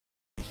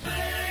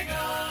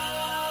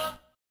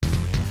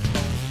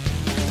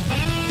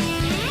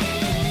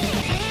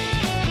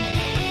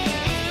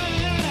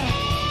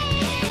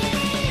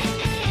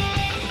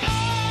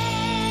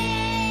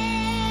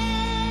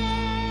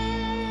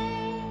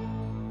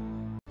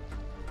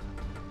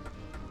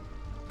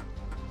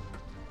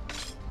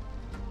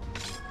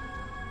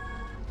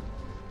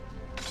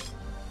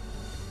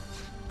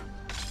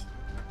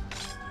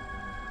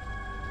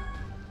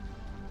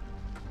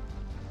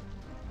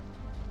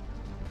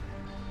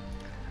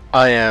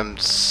I am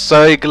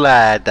so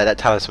glad that that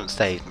talisman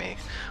saved me.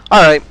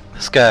 Alright,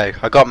 let's go.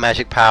 I got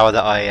magic power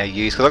that I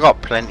use because I got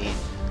plenty.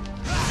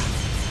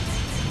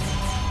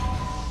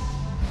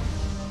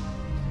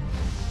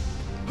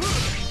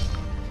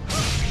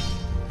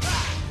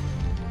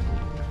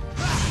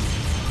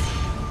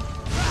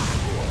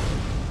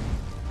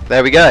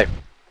 There we go.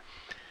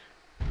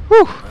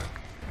 Whew.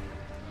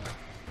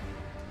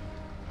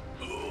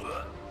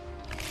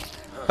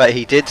 But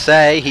he did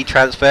say he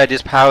transferred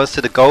his powers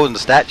to the golden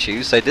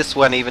statue, so this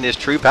wasn't even his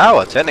true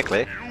power,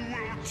 technically.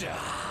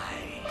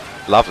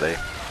 Lovely.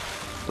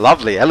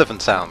 Lovely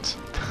elephant sounds.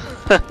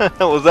 What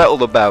was that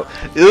all about?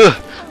 Ugh!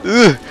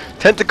 Ugh!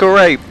 Tentacle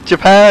rape!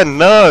 Japan,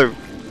 no!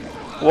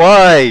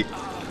 Why?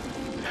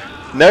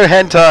 No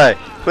hentai!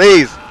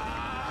 Please!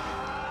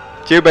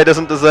 Jubei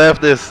doesn't deserve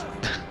this.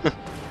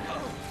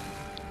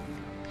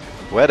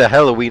 Where the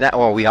hell are we now?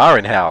 Well, we are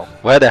in hell.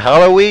 Where the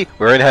hell are we?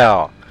 We're in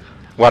hell.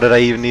 Why did I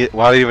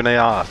even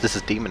ask? This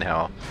is demon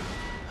hell.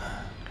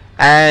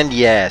 And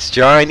yes,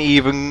 giant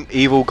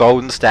evil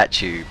golden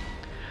statue.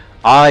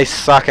 I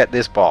suck at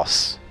this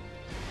boss.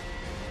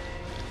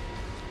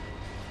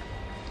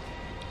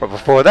 But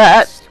before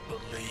that,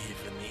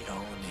 Believe in the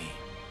Oni.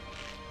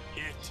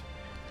 It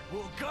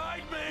will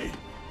guide me.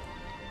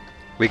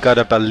 we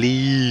gotta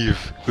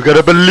believe. We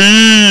gotta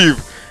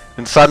believe.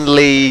 And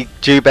suddenly,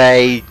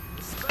 Jubei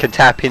can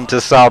tap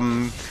into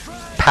some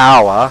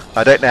power.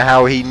 I don't know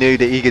how he knew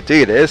that he could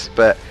do this,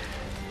 but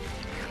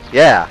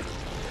yeah.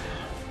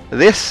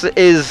 This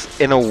is,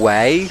 in a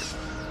way,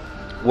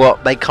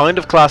 what they kind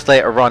of class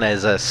later on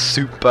as a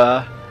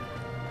super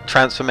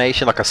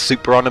transformation, like a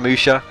super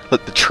Onimusha,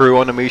 like the true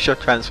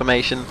Onimusha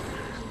transformation,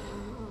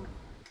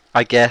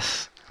 I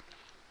guess.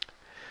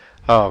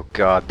 Oh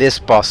god, this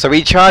boss. So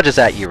he charges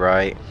at you,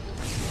 right?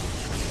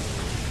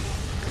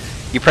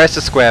 You press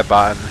the square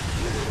button.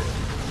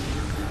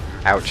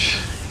 Ouch.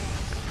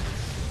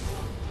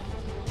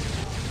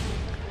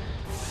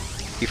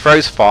 He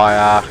throws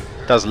fire,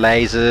 does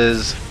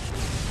lasers.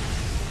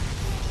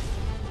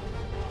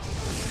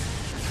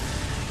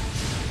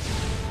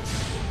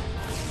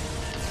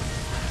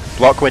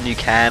 Block when you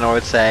can, I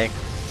would say.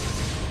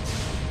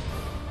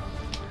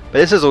 But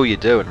this is all you're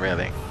doing,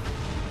 really.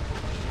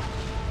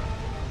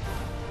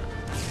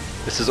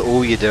 This is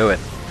all you're doing.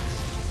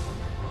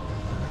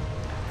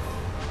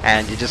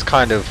 And you're just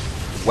kind of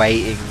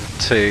waiting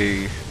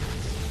to,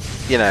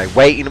 you know,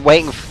 waiting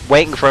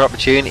for an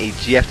opportunity.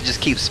 You have to just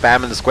keep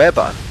spamming the square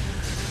button.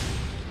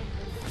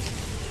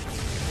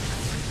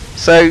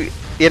 So,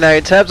 you know,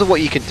 in terms of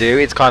what you can do,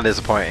 it's kind of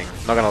disappointing,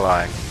 not gonna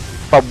lie.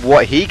 But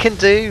what he can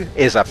do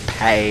is a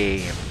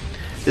pain.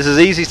 This is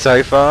easy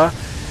so far,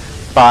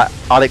 but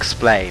I'll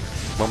explain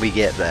when we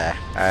get there,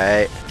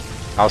 alright?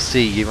 I'll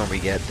see you when we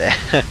get there.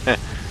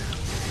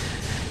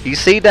 You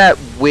see that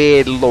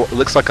weird,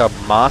 looks like a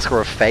mask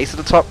or a face at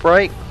the top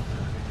right?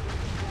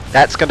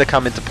 That's going to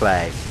come into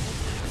play.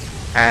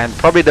 And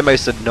probably the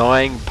most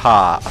annoying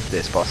part of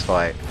this boss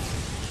fight.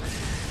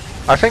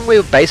 I think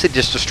we're basically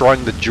just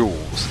destroying the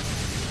jewels.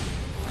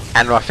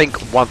 And I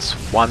think once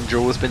one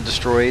jewel has been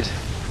destroyed,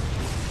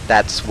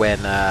 that's when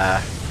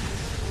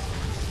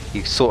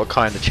he sort of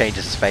kind of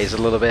changes his phase a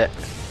little bit.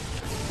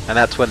 And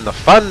that's when the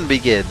fun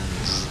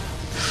begins.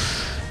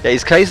 Yeah,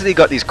 he's basically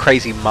got these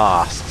crazy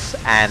masks,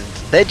 and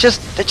they're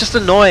just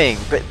annoying,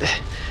 but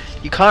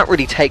you can't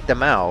really take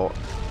them out,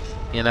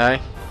 you know?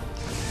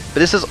 But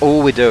this is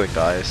all we're doing,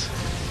 guys.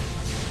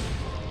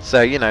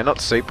 So, you know, not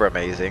super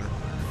amazing.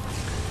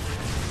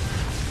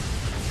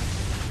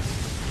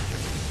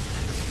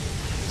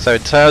 So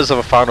in terms of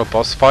a final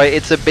boss fight,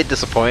 it's a bit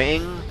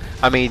disappointing.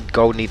 I mean,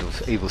 golden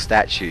evil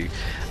statue.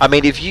 I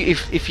mean, if you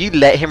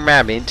let him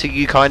ram into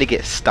you, kind of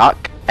get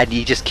stuck, and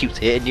he just keeps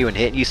hitting you and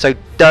hitting you. So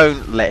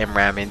don't let him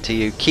ram into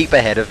you. Keep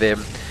ahead of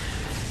him.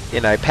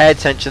 You know, pay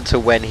attention to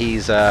when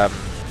he's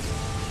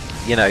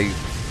you know,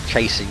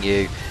 chasing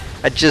you,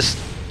 and just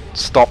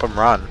stop and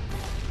run.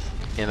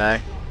 You know,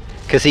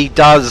 because he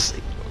does,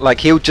 like,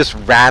 he'll just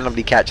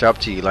randomly catch up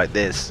to you like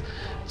this.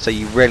 So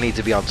you really need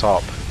to be on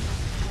top.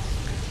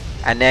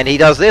 And then he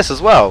does this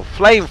as well,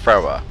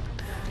 flamethrower.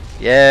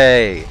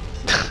 Yay!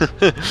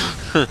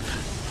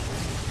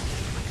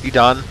 You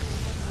done?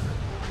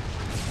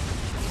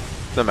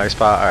 For the most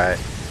part, alright.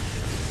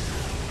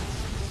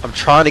 I'm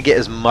trying to get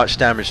as much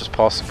damage as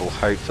possible,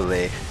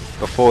 hopefully,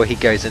 before he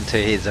goes into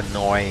his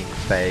annoying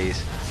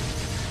phase.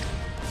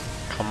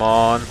 Come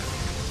on.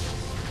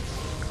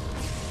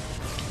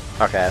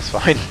 Okay, that's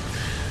fine.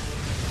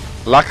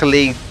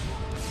 Luckily,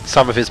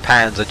 some of his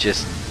patterns are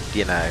just,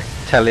 you know,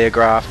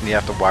 telegraphed, and you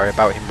have to worry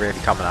about him really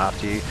coming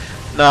after you.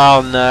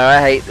 No, no, I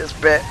hate this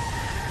bit.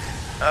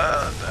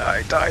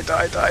 Die.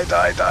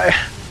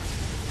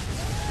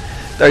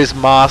 Those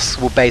masks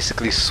will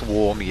basically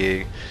swarm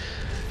you.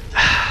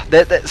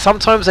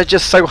 Sometimes they're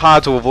just so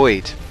hard to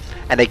avoid,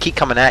 and they keep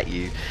coming at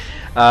you.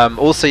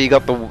 Also, you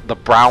got the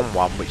brown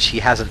one, which he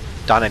hasn't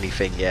done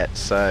anything yet,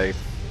 so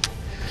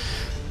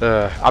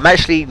I'm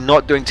actually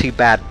not doing too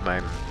bad at the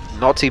moment.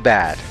 Not too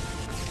bad.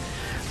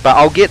 But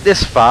I'll get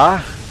this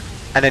far,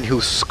 and then he'll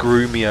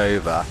screw me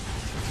over.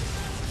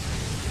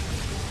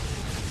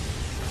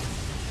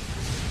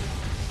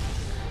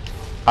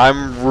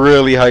 I'm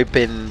really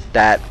hoping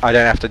that I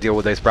don't have to deal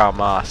with those brown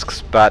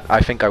masks, but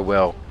I think I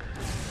will.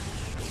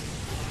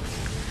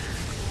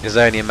 It's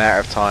only a matter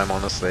of time,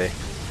 honestly.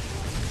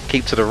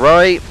 Keep to the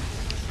right.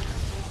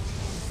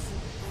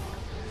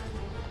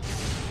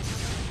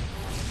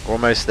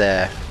 Almost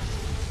there.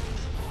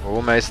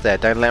 Almost there.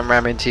 Don't let him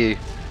ram into you.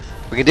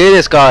 We can do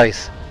this,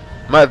 guys.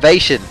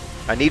 Motivation.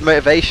 I need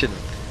motivation.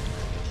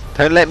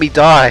 Don't let me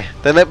die.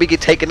 Don't let me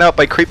get taken out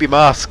by creepy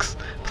masks.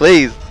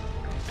 Please.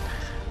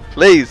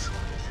 Please.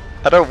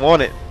 I don't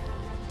want it.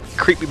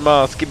 Creepy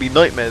masks give me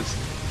nightmares.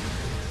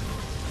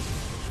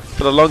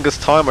 For the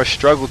longest time I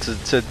struggled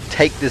to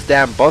take this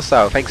damn boss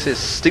out thanks to his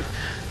stupid...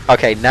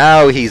 Okay,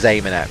 now he's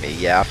aiming at me.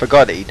 Yeah, I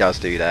forgot that he does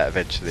do that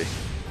eventually.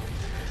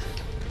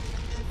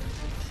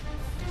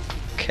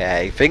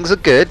 Okay, things are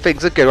good,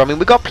 things are good. I mean,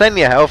 we got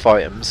plenty of health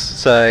items,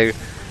 so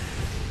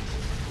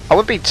I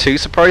wouldn't be too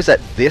surprised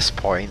at this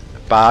point,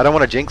 but I don't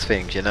want to jinx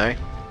things, you know.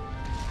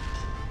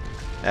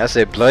 That's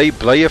it, blow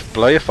your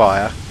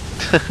fire.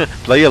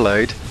 Blow your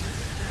load.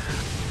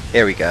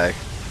 Here we go.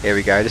 Here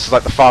we go. This is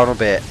like the final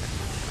bit.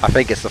 I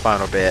think it's the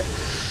final bit.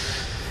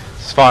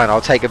 It's fine,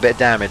 I'll take a bit of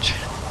damage.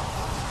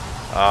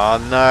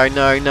 Oh no,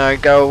 no, no,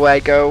 go away,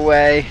 go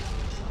away.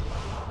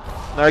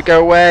 No, go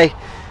away.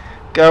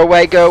 Go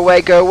away, go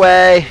away, go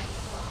away.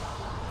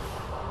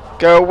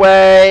 Go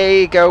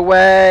away, go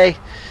away.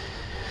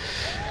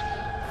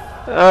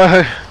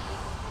 Oh.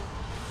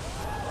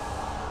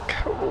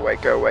 Go away,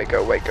 go away,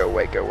 go away, go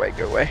away, go away,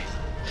 go away.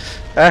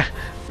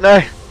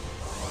 No.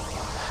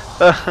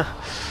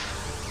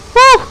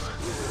 Woo!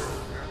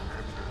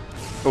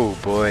 Oh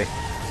boy.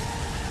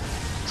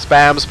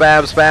 Spam,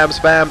 spam, spam,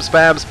 spam,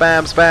 spam,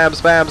 spam, spam,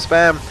 spam,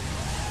 spam.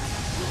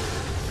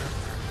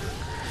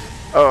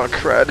 Oh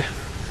crud.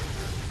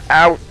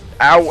 Ow,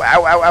 ow,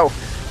 ow, ow,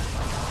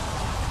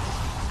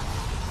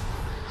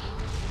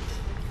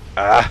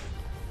 ow.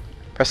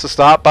 Press the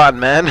start button,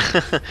 man.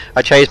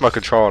 I changed my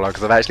controller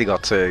because I've actually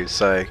got two,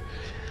 so.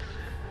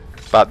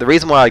 But the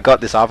reason why I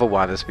got this other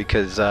one is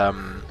because,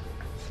 well,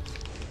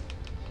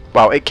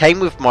 it came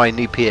with my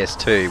new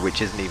PS2,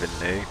 which isn't even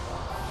new.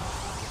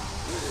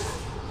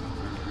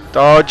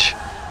 Dodge.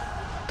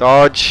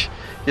 Dodge.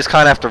 You just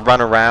kind of have to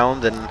run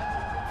around and...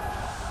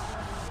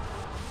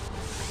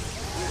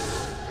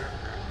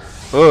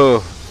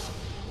 Oh.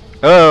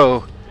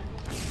 Oh.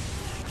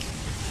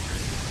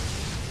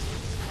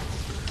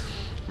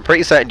 I'm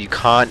pretty certain you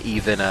can't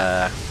even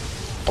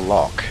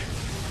block.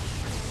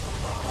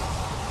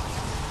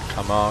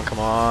 Come on, come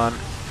on.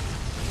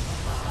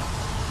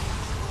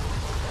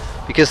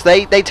 Because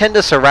they tend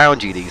to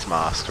surround you, these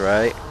masks,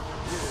 right?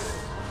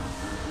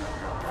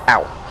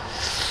 Ow.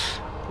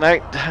 No,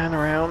 turn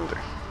around.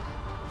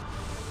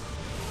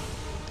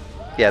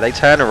 Yeah, they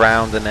turn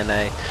around and then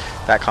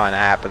that kind of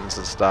happens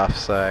and stuff,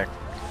 so...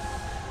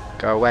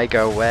 Go away,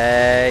 go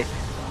away.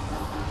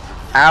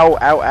 Ow,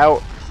 ow,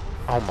 ow.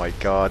 Oh my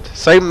god.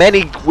 So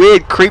many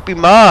weird, creepy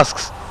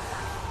masks.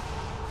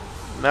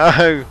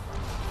 No.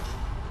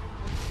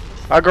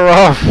 Bugger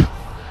off.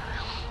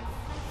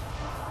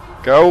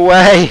 Go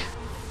away.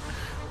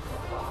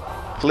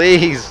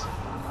 Please.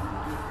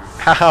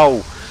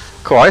 Ow.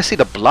 Cool, I see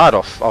the blood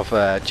off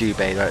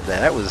Jubei right there.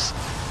 That was...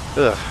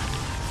 Ugh.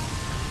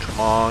 Come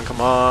on, come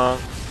on.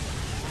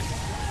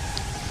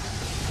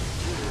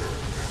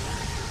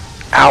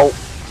 Ow.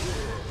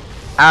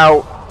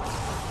 Ow.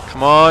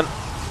 Come on.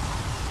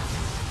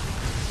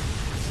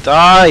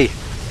 Die.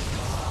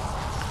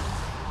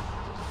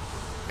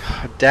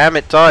 God damn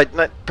it, die.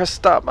 No, press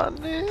start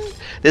button.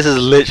 This is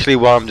literally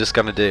what I'm just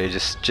gonna do.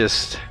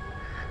 Just...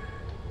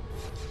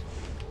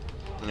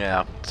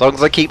 Yeah. As long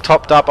as I keep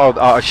topped up,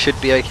 I should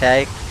be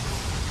okay.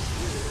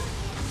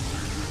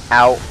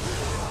 Ow.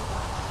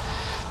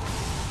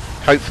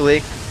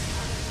 Hopefully.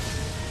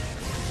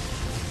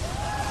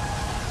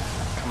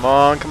 Come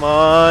on, come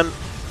on.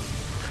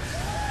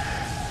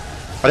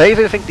 I don't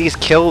even think these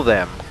kill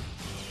them.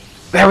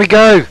 There we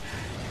go!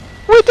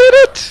 We did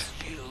it!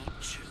 You,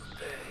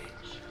 Jubei,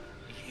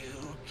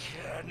 you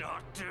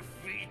cannot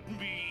defeat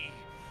me.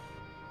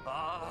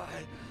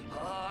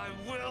 I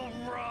will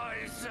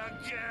rise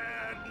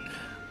again.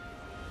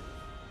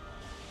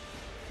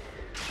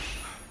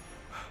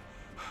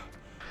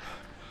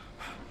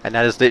 And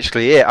that is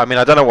literally it. I mean,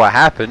 I don't know what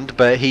happened,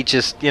 but he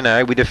just, you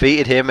know, we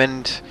defeated him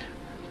and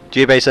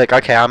Jubei's like,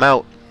 okay, I'm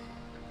out.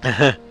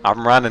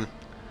 I'm running.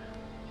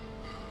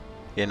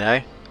 You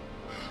know?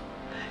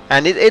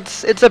 And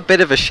it's a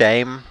bit of a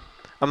shame.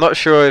 I'm not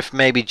sure if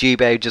maybe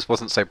Jubei just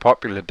wasn't so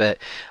popular, but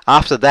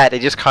after that,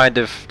 it just kind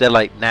of, they're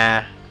like,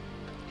 nah,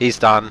 he's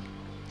done.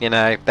 You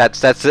know,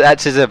 that's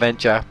his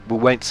adventure. We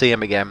won't see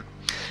him again.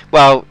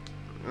 Well,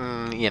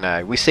 you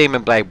know, we see him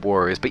in Blade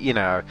Warriors, but you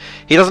know,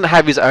 he doesn't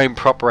have his own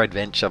proper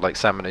adventure like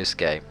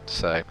Samanusuke.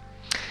 So,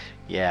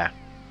 yeah.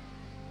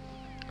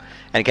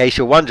 And in case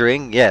you're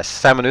wondering, yes,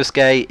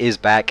 Samanusuke is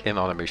back in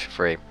Onimusha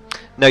 3.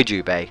 No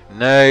Jubei.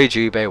 No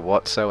Jubei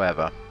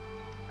whatsoever.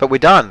 But we're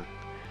done.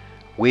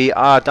 We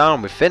are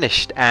done. We're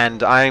finished.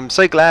 And I'm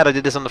so glad I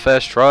did this on the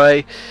first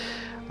try.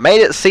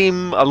 Made it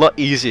seem a lot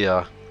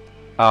easier.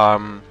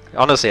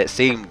 Honestly, it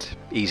seemed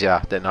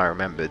easier than I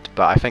remembered,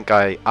 but I think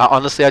I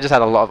honestly I just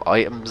had a lot of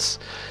items,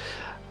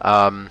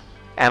 and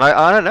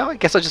I don't know. I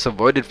guess I just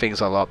avoided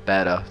things a lot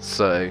better.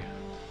 So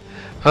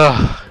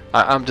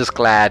I'm just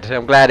glad.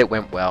 I'm glad it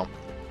went well.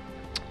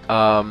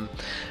 Yeah,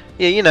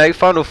 you know,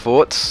 final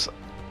thoughts.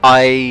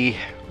 I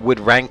would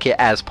rank it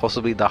as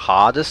possibly the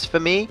hardest for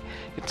me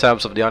in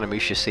terms of the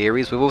Onimusha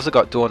series. We've also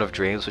got Dawn of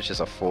Dreams, which is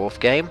a 4th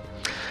game.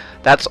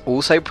 That's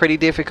also pretty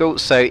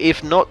difficult. So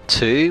if not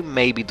 2,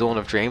 maybe Dawn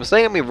of Dreams.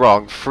 Don't get me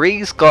wrong,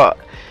 3's got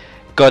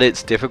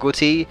its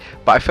difficulty,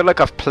 but I feel like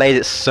I've played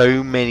it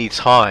so many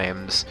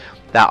times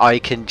that I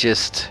can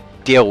just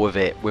deal with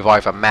it with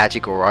either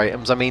magic or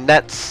items. I mean,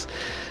 that's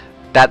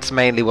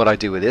mainly what I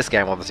do with this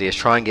game, obviously, is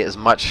try and get as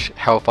much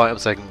health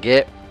items as I can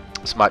get,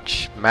 as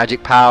much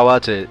magic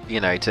power to, you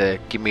know, to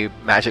give me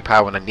magic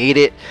power when I need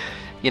it,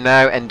 you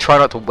know, and try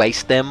not to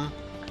waste them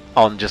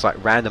on just like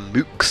random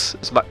mooks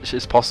as much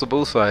as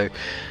possible. So,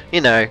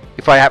 you know,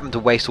 if I happen to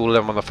waste all of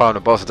them on the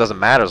final boss, it doesn't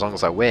matter as long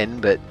as I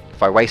win. But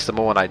if I waste them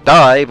all and I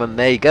die, then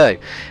there you go.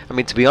 I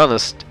mean, to be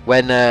honest,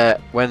 when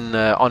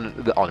Nobunaga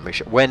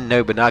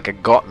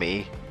got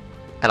me,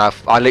 and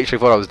I literally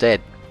thought I was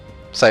dead.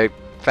 So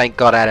thank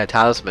God I had a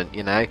talisman.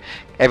 You know,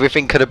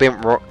 everything could have been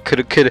could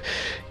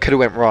have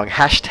went wrong.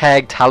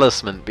 Hashtag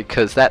talisman,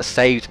 because that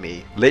saved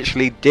me.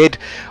 Literally did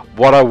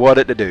what I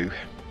wanted to do.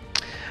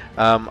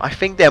 I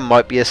think there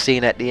might be a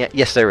scene at the end.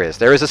 Yes, there is.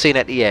 There is a scene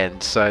at the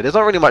end. So there's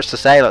not really much to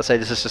say. Let's say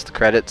this is just the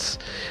credits.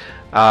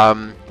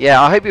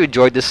 Yeah, I hope you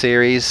enjoyed this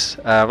series.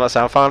 Let's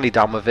say I'm finally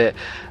done with it.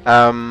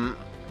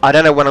 I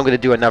don't know when I'm going to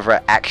do another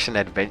action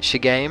adventure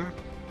game,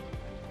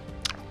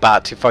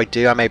 but if I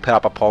do, I may put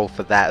up a poll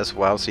for that as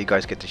well, so you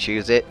guys get to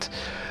choose it.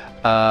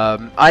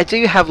 I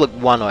do have like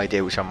one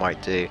idea which I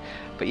might do,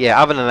 but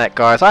yeah, other than that,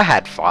 guys, I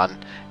had fun,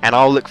 and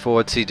I'll look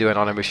forward to doing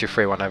Onimusha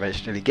 3 when I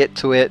eventually get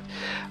to it.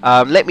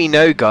 Let me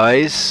know,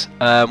 guys,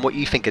 what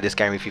you think of this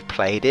game if you've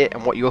played it,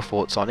 and what your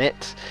thoughts on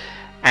it.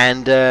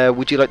 And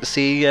would you like to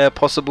see a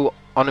possible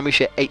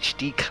Onimusha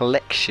HD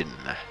collection?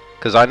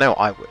 Because I know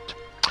I would.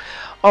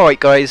 Alright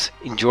guys,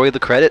 enjoy the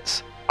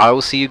credits. I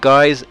will see you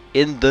guys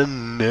in the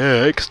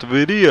next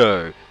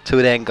video. Till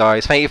then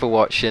guys, thank you for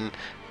watching.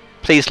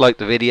 Please like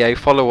the video,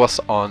 follow us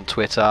on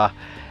Twitter,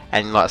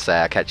 and like I say,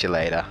 I'll catch you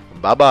later.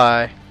 Bye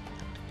bye.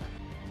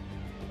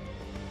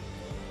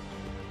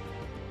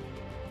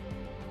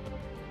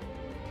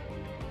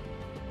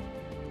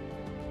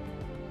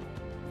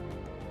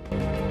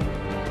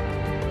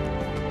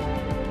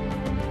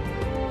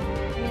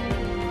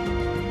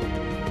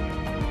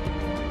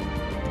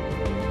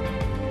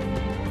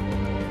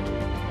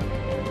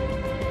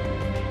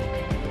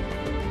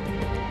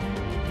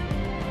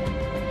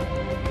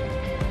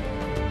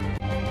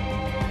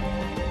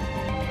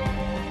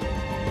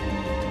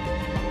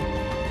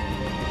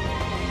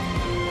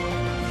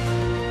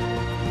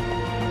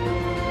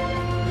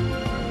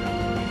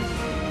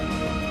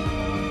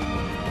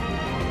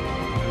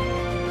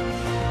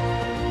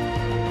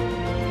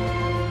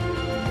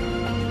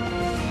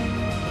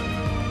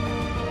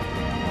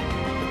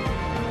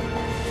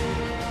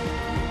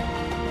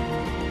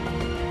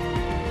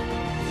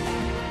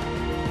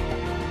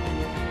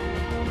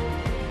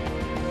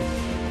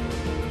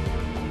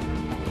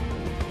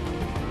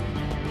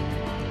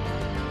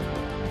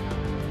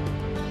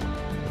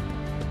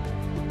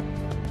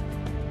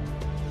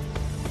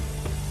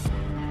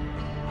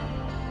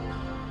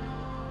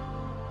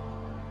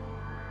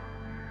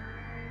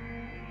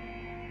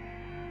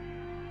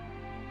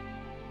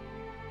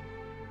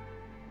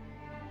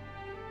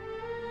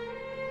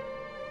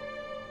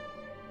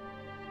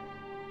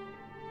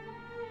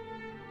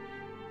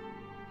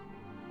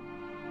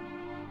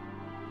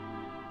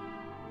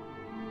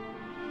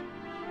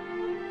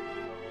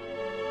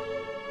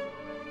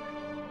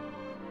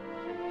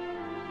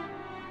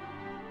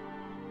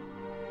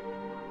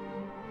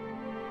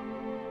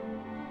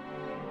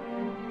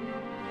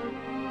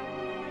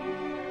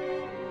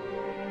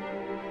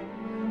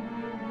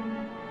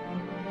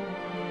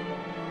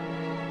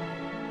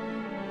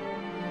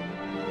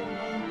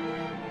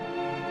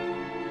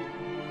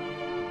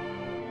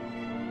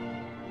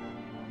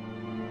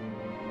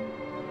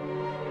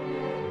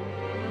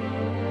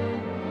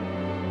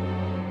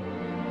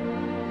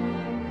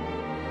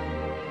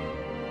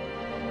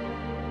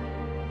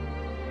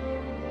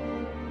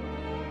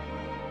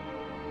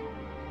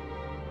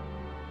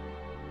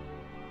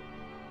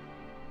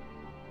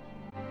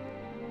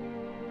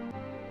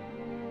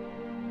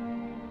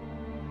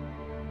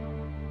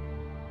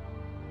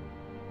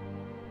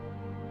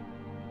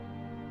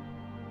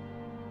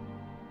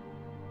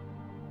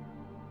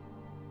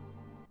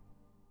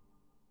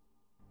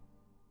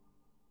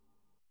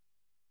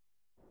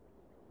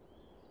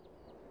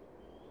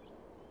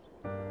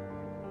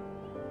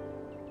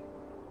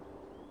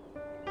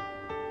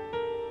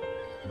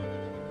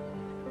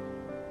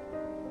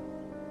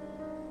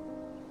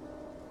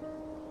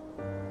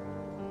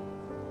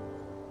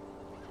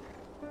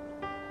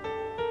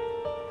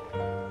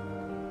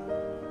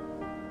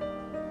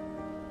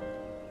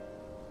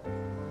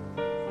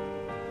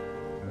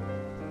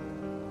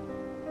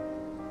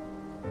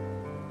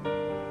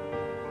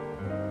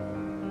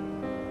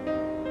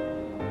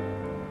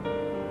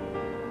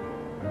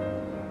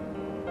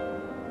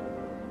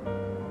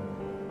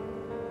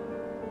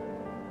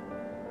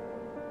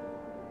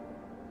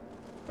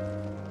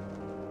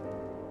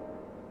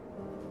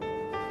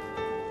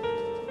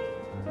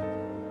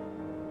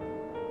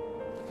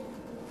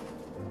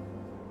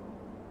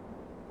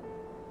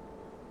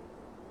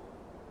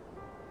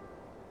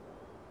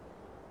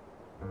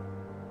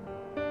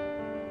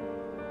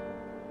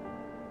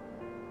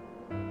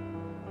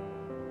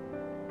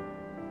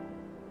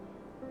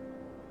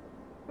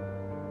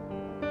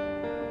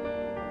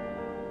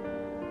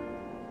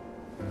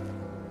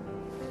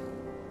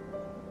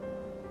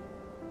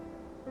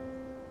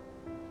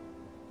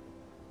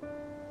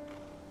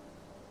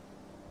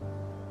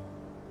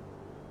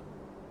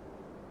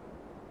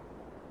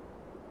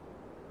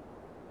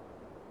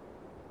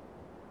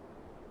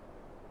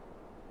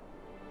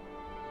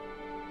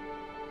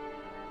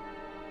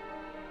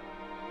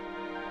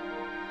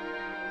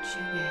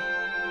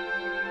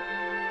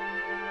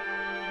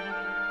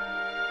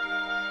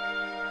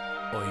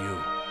 Or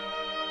you.